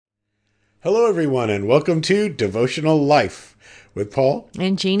Hello, everyone, and welcome to Devotional Life with Paul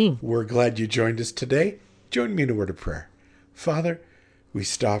and Jeannie. We're glad you joined us today. Join me in a word of prayer. Father, we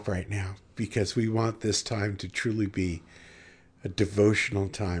stop right now because we want this time to truly be a devotional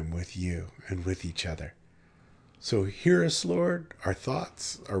time with you and with each other. So hear us, Lord, our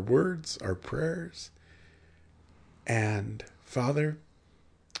thoughts, our words, our prayers. And Father,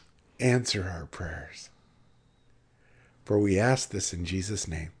 answer our prayers. For we ask this in Jesus'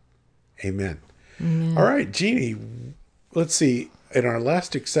 name. Amen. Amen. All right, Jeannie, let's see. In our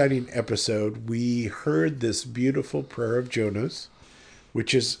last exciting episode, we heard this beautiful prayer of Jonah's,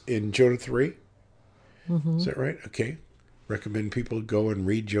 which is in Jonah 3. Mm-hmm. Is that right? Okay. Recommend people go and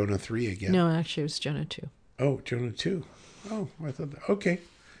read Jonah 3 again. No, actually, it was Jonah 2. Oh, Jonah 2. Oh, I thought that. Okay.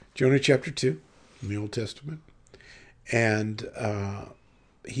 Jonah chapter 2 in the Old Testament. And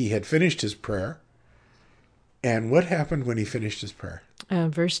he had finished his prayer. And what happened when he finished his prayer?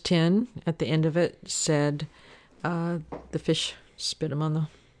 Verse 10, at the end of it, said the fish spit him on the...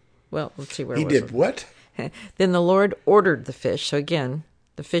 Well, let's see where he it was. He did what? Then the Lord ordered the fish. So again,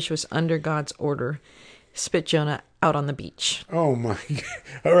 the fish was under God's order. Spit Jonah out on the beach. Oh, my God.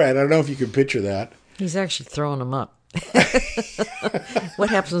 All right, I don't know if you can picture that. He's actually throwing him up. What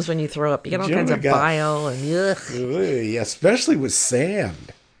happens when you throw up? You get all kinds of bile and ugh. Especially with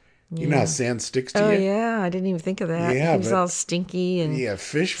sand. You know how sand sticks to you? Oh, yeah. I didn't even think of that. Yeah, he was all stinky and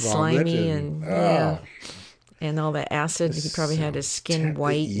fish vomit slimy and all that acid. He probably had his skin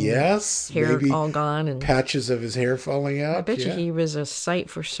white. Yes. Hair all gone. And patches of his hair falling out. I bet you he was a sight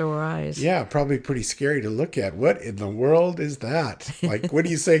for sore eyes. Yeah, probably pretty scary to look at. What in the world is that? Like, what do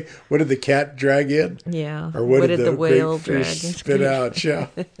you say? What did the cat drag in? Yeah. Or what did the whale great drag in? Spit out? Yeah.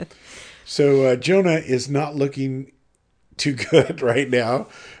 So Jonah is not looking too good right now.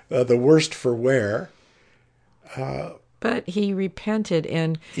 The worst for wear. But he repented,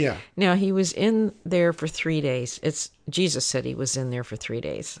 and now he was in there for 3 days. Jesus said he was in there for 3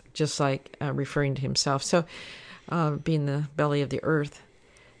 days, just like referring to himself. So, being the belly of the earth.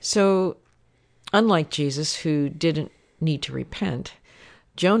 So, unlike Jesus, who didn't need to repent,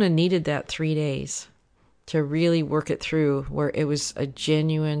 Jonah needed that 3 days to really work it through, where it was a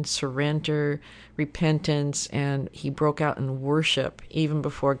genuine surrender, repentance, and he broke out in worship even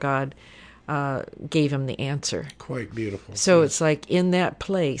before God gave him the answer. Quite beautiful. So it's like in that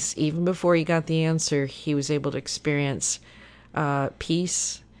place, even before he got the answer, he was able to experience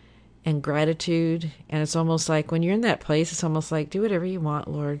peace and gratitude. And it's almost like when you're in that place, it's almost like, do whatever you want,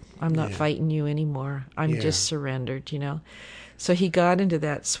 Lord. I'm not fighting you anymore. I'm just surrendered, So he got into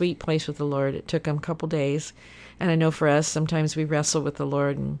that sweet place with the Lord. It took him a couple days. And I know for us, sometimes we wrestle with the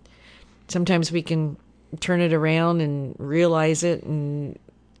Lord, and sometimes we can turn it around and realize it and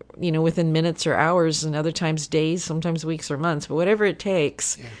within minutes or hours, and other times days, sometimes weeks or months. But whatever it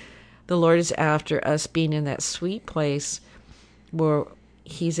takes, the Lord is after us being in that sweet place where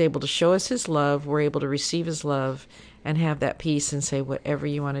he's able to show us his love, we're able to receive his love, and have that peace and say, whatever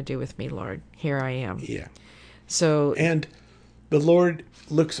you want to do with me, Lord, here I am. Yeah. So... And the Lord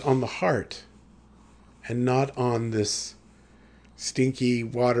looks on the heart and not on this stinky,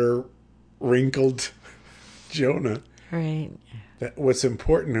 water-wrinkled Jonah. Right. That what's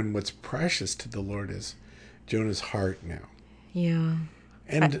important and what's precious to the Lord is Jonah's heart now. Yeah.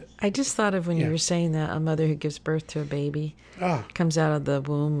 And I just thought of when you were saying that, a mother who gives birth to a baby comes out of the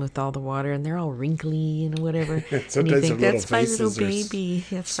womb with all the water, and they're all wrinkly and whatever. Sometimes and you think, that's my little baby.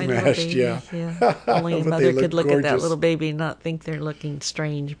 That's my little smashed, baby. yeah. Only a But mother they look could look at that gorgeous. little baby and not think they're looking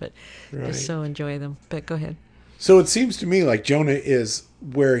strange, but just so enjoy them. But go ahead. So it seems to me like Jonah is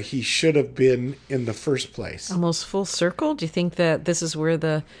where he should have been in the first place. Almost full circle? Do you think that this is where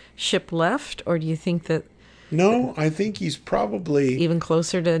the ship left, or do you think that... No, I think he's probably... Even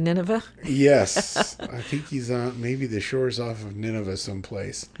closer to Nineveh? Yes. I think he's on maybe the shores off of Nineveh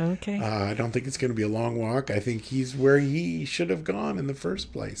someplace. Okay. I don't think it's going to be a long walk. I think he's where he should have gone in the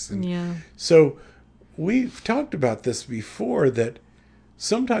first place. And so we've talked about this before, that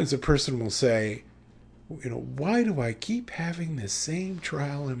sometimes a person will say, why do I keep having the same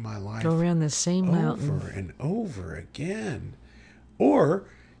trial in my life? Go around the same mountain. Over and over again. Or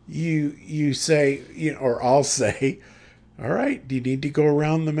you say, or I'll say, all right, do you need to go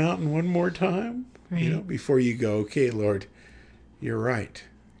around the mountain one more time? Right. Before you go, okay, Lord, you're right.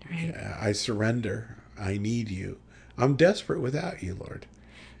 Right. I surrender. I need you. I'm desperate without you, Lord.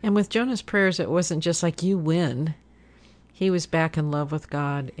 And with Jonah's prayers, it wasn't just like you win. He was back in love with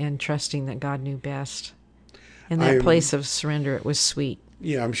God and trusting that God knew best. In that place of surrender, it was sweet.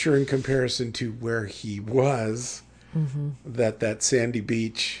 Yeah, I'm sure in comparison to where he was, that sandy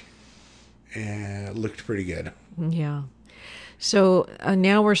beach looked pretty good. Yeah. So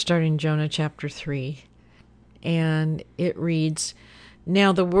now we're starting Jonah chapter 3, and it reads,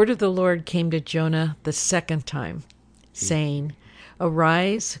 Now the word of the Lord came to Jonah the second time, saying,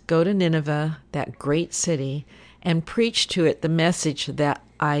 Arise, go to Nineveh, that great city, and preach to it the message that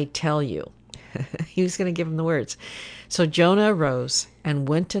I tell you. He was going to give him the words. So Jonah arose and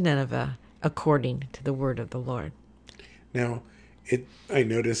went to Nineveh according to the word of the Lord. Now, I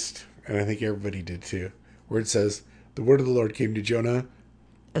noticed, and I think everybody did too, where it says, the word of the Lord came to Jonah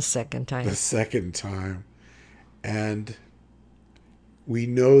A second time. the second time. And we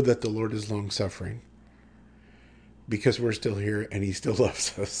know that the Lord is long-suffering because we're still here and he still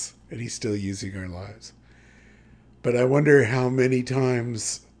loves us and he's still using our lives. But I wonder how many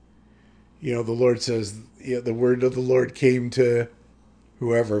times, the Lord says, the word of the Lord came to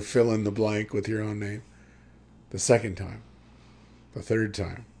whoever, fill in the blank with your own name. The second time, the third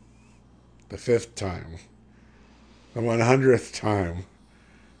time, the fifth time, the 100th time.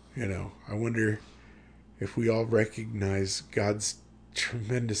 I wonder if we all recognize God's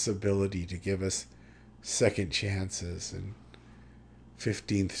tremendous ability to give us second chances and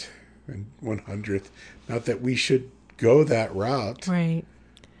 15th and 100th. Not that we should go that route. Right.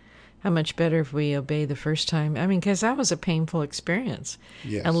 How much better if we obey the first time? I mean, because that was a painful experience.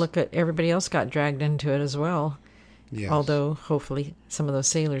 Yes. And look at everybody else got dragged into it as well. Yes. Although hopefully some of those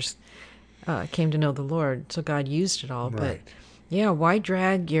sailors came to know the Lord, so God used it all. Right. But yeah, why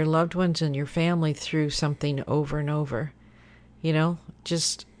drag your loved ones and your family through something over and over?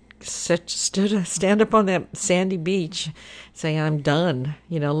 Just stand up on that sandy beach, saying, I'm done.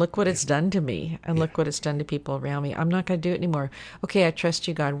 Look what it's done to me, and look what it's done to people around me. I'm not going to do it anymore. Okay, I trust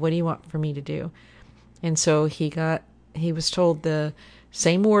you, God. What do you want for me to do? And so he was told the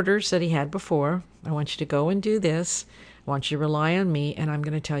same orders that he had before. I want you to go and do this. I want you to rely on me, and I'm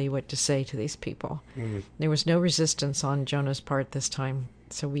going to tell you what to say to these people. There was no resistance on Jonah's part this time.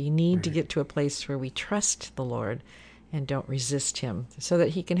 So we need to get to a place where we trust the Lord and don't resist him so that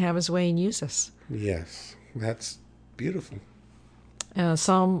he can have his way and use us. Yes, that's beautiful.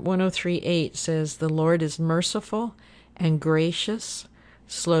 Psalm 103:8 says, The Lord is merciful and gracious,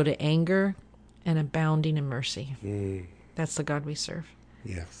 slow to anger, and abounding in mercy. That's the God we serve.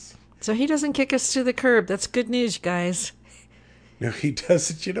 Yes. So he doesn't kick us to the curb. That's good news, guys. No, he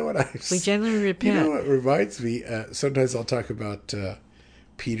doesn't. You know what We generally repent. You know what reminds me? Sometimes I'll talk about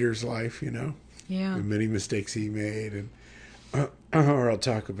Peter's life, Yeah. the many mistakes he made. And or I'll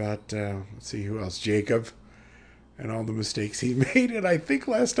talk about, let's see, who else? Jacob and all the mistakes he made. And I think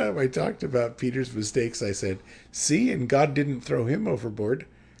last time I talked about Peter's mistakes, I said, see, and God didn't throw him overboard.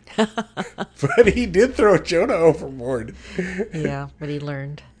 But he did throw Jonah overboard. Yeah, but he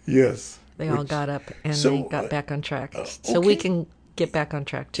learned. Yes. They all got up and they got back on track. So okay. we can get back on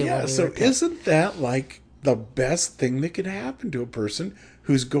track too. Yeah, so isn't that like the best thing that could happen to a person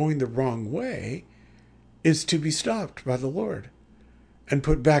who's going the wrong way is to be stopped by the Lord and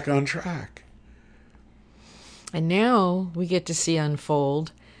put back on track? And now we get to see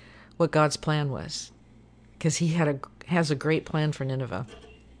unfold what God's plan was, because he has a great plan for Nineveh.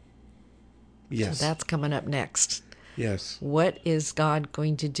 Yes. So that's coming up next. Yes. What is God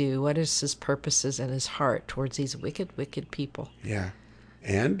going to do? What is his purposes and his heart towards these wicked, wicked people? Yeah.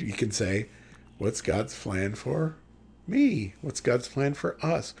 And you can say, what's God's plan for me? What's God's plan for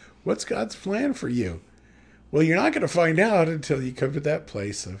us? What's God's plan for you? Well, you're not going to find out until you come to that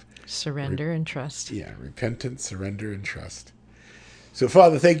place of surrender and trust. Yeah, repentance, surrender, and trust. So,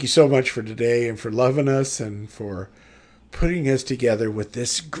 Father, thank you so much for today and for loving us and for putting us together with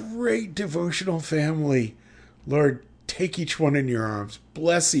this great devotional family. Lord, take each one in your arms.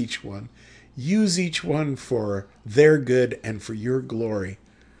 Bless each one. Use each one for their good and for your glory.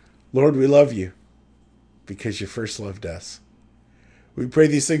 Lord, we love you because you first loved us. We pray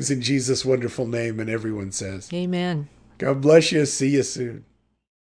these things in Jesus' wonderful name, and everyone says, Amen. God bless you. See you soon.